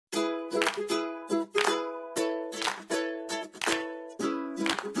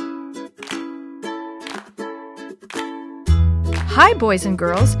Hi, boys and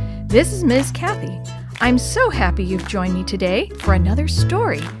girls. This is Ms. Kathy. I'm so happy you've joined me today for another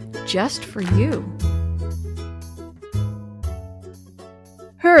story just for you.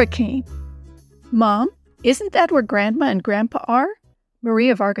 Hurricane. Mom, isn't that where Grandma and Grandpa are?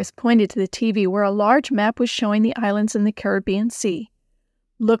 Maria Vargas pointed to the TV where a large map was showing the islands in the Caribbean Sea.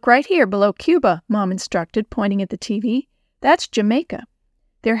 Look right here below Cuba, Mom instructed, pointing at the TV. That's Jamaica.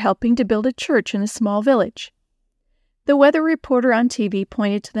 They're helping to build a church in a small village. The weather reporter on TV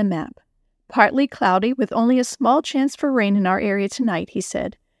pointed to the map. Partly cloudy with only a small chance for rain in our area tonight, he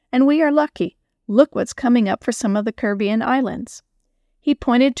said. And we are lucky. Look what's coming up for some of the Caribbean islands. He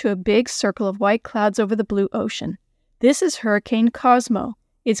pointed to a big circle of white clouds over the blue ocean. This is Hurricane Cosmo.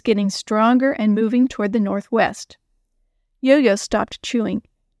 It's getting stronger and moving toward the northwest. Yo-Yo stopped chewing.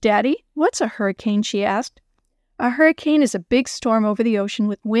 Daddy, what's a hurricane? She asked. A hurricane is a big storm over the ocean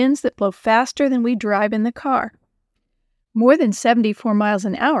with winds that blow faster than we drive in the car. More than 74 miles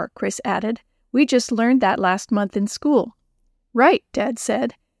an hour, Chris added. We just learned that last month in school. Right, Dad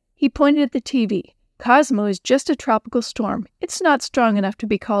said. He pointed at the TV. Cosmo is just a tropical storm. It's not strong enough to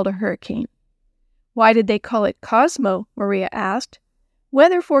be called a hurricane. Why did they call it Cosmo? Maria asked.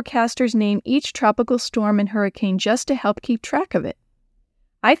 Weather forecasters name each tropical storm and hurricane just to help keep track of it.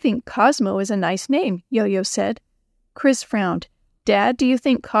 I think Cosmo is a nice name, Yo-Yo said. Chris frowned. Dad, do you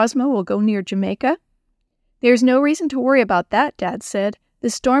think Cosmo will go near Jamaica? There's no reason to worry about that, Dad said. The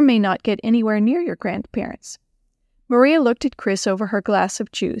storm may not get anywhere near your grandparents. Maria looked at Chris over her glass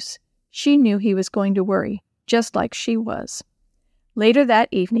of juice. She knew he was going to worry, just like she was. Later that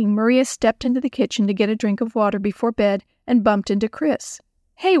evening, Maria stepped into the kitchen to get a drink of water before bed and bumped into Chris.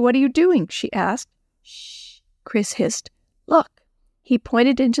 Hey, what are you doing? She asked. Shh, Chris hissed. Look. He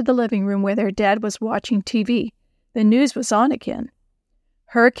pointed into the living room where their dad was watching TV. The news was on again.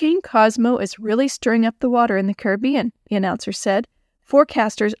 Hurricane Cosmo is really stirring up the water in the Caribbean, the announcer said.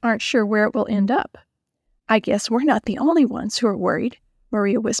 Forecasters aren't sure where it will end up. I guess we're not the only ones who are worried,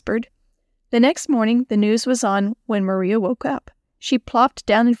 Maria whispered. The next morning, the news was on when Maria woke up. She plopped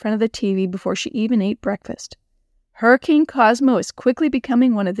down in front of the TV before she even ate breakfast. Hurricane Cosmo is quickly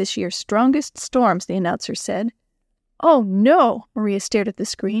becoming one of this year's strongest storms, the announcer said. Oh, no, Maria stared at the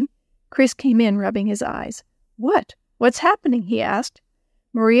screen. Chris came in, rubbing his eyes. What? What's happening? He asked.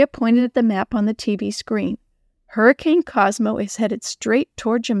 Maria pointed at the map on the TV screen. Hurricane Cosmo is headed straight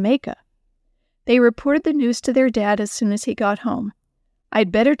toward Jamaica. They reported the news to their dad as soon as he got home.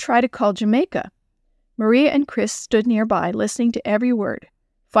 I'd better try to call Jamaica. Maria and Chris stood nearby, listening to every word.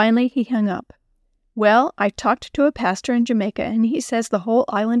 Finally, he hung up. Well, I talked to a pastor in Jamaica, and he says the whole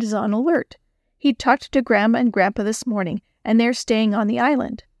island is on alert. He talked to Grandma and Grandpa this morning, and they're staying on the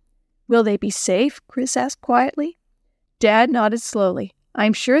island. Will they be safe? Chris asked quietly. Dad nodded slowly.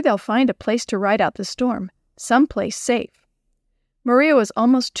 I'm sure they'll find a place to ride out the storm, someplace safe. Maria was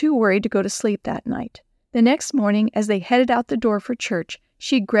almost too worried to go to sleep that night. The next morning, as they headed out the door for church,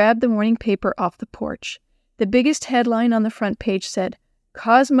 she grabbed the morning paper off the porch. The biggest headline on the front page said,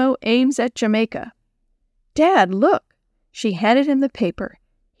 Cosmo aims at Jamaica. Dad, look! She handed him the paper.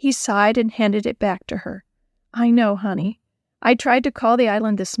 He sighed and handed it back to her. I know, honey. I tried to call the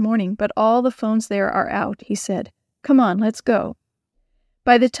island this morning, but all the phones there are out, he said. Come on, let's go.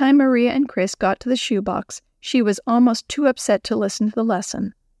 By the time Maria and Chris got to the shoebox, she was almost too upset to listen to the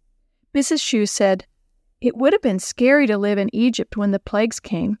lesson. Mrs. Shue said, It would have been scary to live in Egypt when the plagues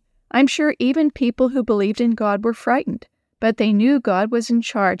came. I'm sure even people who believed in God were frightened, but they knew God was in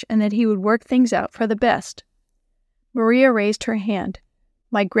charge and that he would work things out for the best. Maria raised her hand.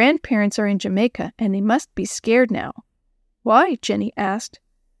 My grandparents are in Jamaica, and they must be scared now. Why? Jenny asked.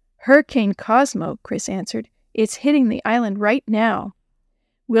 Hurricane Cosmo, Chris answered. It's hitting the island right now.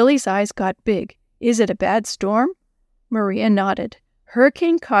 Willie's eyes got big. Is it a bad storm? Maria nodded.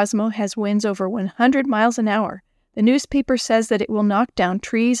 Hurricane Cosmo has winds over 100 miles an hour. The newspaper says that it will knock down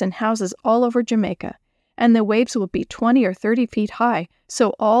trees and houses all over Jamaica, and the waves will be 20 or 30 feet high,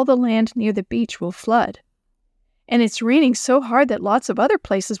 so all the land near the beach will flood. And it's raining so hard that lots of other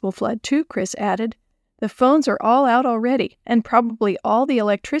places will flood too, Chris added. The phones are all out already, and probably all the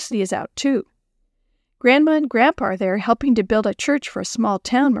electricity is out too. Grandma and Grandpa are there helping to build a church for a small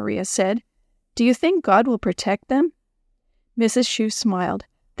town, Maria said. Do you think God will protect them? Mrs. Shue smiled.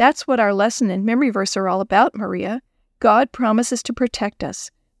 That's what our lesson and memory verse are all about, Maria. God promises to protect us.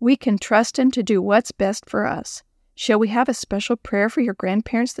 We can trust him to do what's best for us. Shall we have a special prayer for your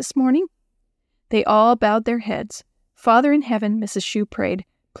grandparents this morning? They all bowed their heads. Father in heaven, Mrs. Shue prayed,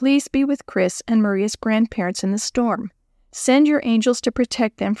 please be with Chris and Maria's grandparents in the storm. Send your angels to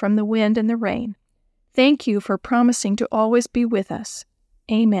protect them from the wind and the rain. Thank you for promising to always be with us.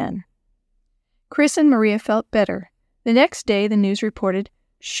 Amen. Chris and Maria felt better. The next day, the news reported,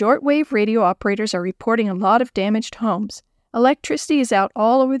 shortwave radio operators are reporting a lot of damaged homes. Electricity is out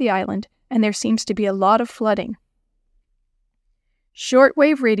all over the island, and there seems to be a lot of flooding.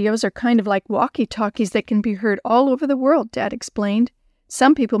 Shortwave radios are kind of like walkie-talkies that can be heard all over the world, Dad explained.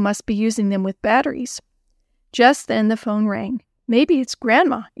 Some people must be using them with batteries. Just then the phone rang. Maybe it's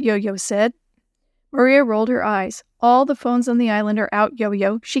Grandma, Yo-Yo said. Maria rolled her eyes. All the phones on the island are out,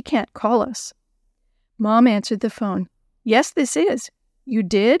 Yo-Yo. She can't call us. Mom answered the phone. Yes, this is. You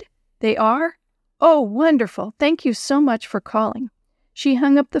did? They are? Oh, wonderful. Thank you so much for calling. She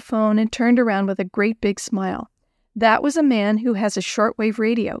hung up the phone and turned around with a great big smile. That was a man who has a shortwave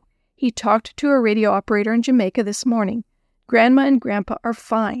radio. He talked to a radio operator in Jamaica this morning. Grandma and Grandpa are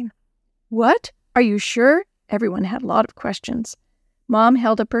fine. What? Are you sure? Everyone had a lot of questions. Mom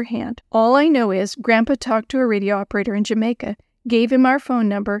held up her hand. All I know is Grandpa talked to a radio operator in Jamaica, gave him our phone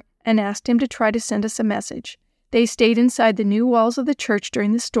number, and asked him to try to send us a message. They stayed inside the new walls of the church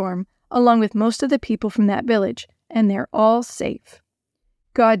during the storm, along with most of the people from that village, and they're all safe.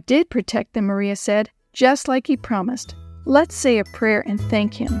 God did protect them, Maria said, just like he promised. Let's say a prayer and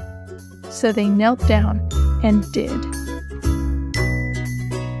thank him. So they knelt down and did.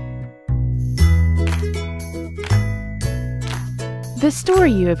 The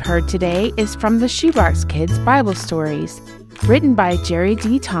story you have heard today is from the Shoebox Kids Bible Stories, written by Jerry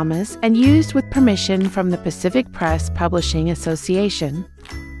D. Thomas and used with permission from the Pacific Press Publishing Association.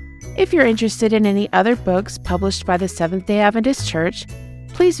 If you're interested in any other books published by the Seventh-day Adventist Church,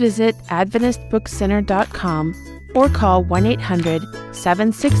 please visit AdventistBookCenter.com or call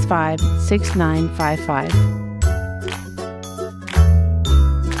 1-800-765-6955.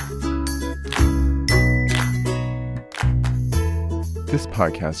 This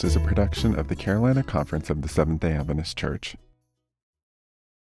podcast is a production of the Carolina Conference of the Seventh-day Adventist Church.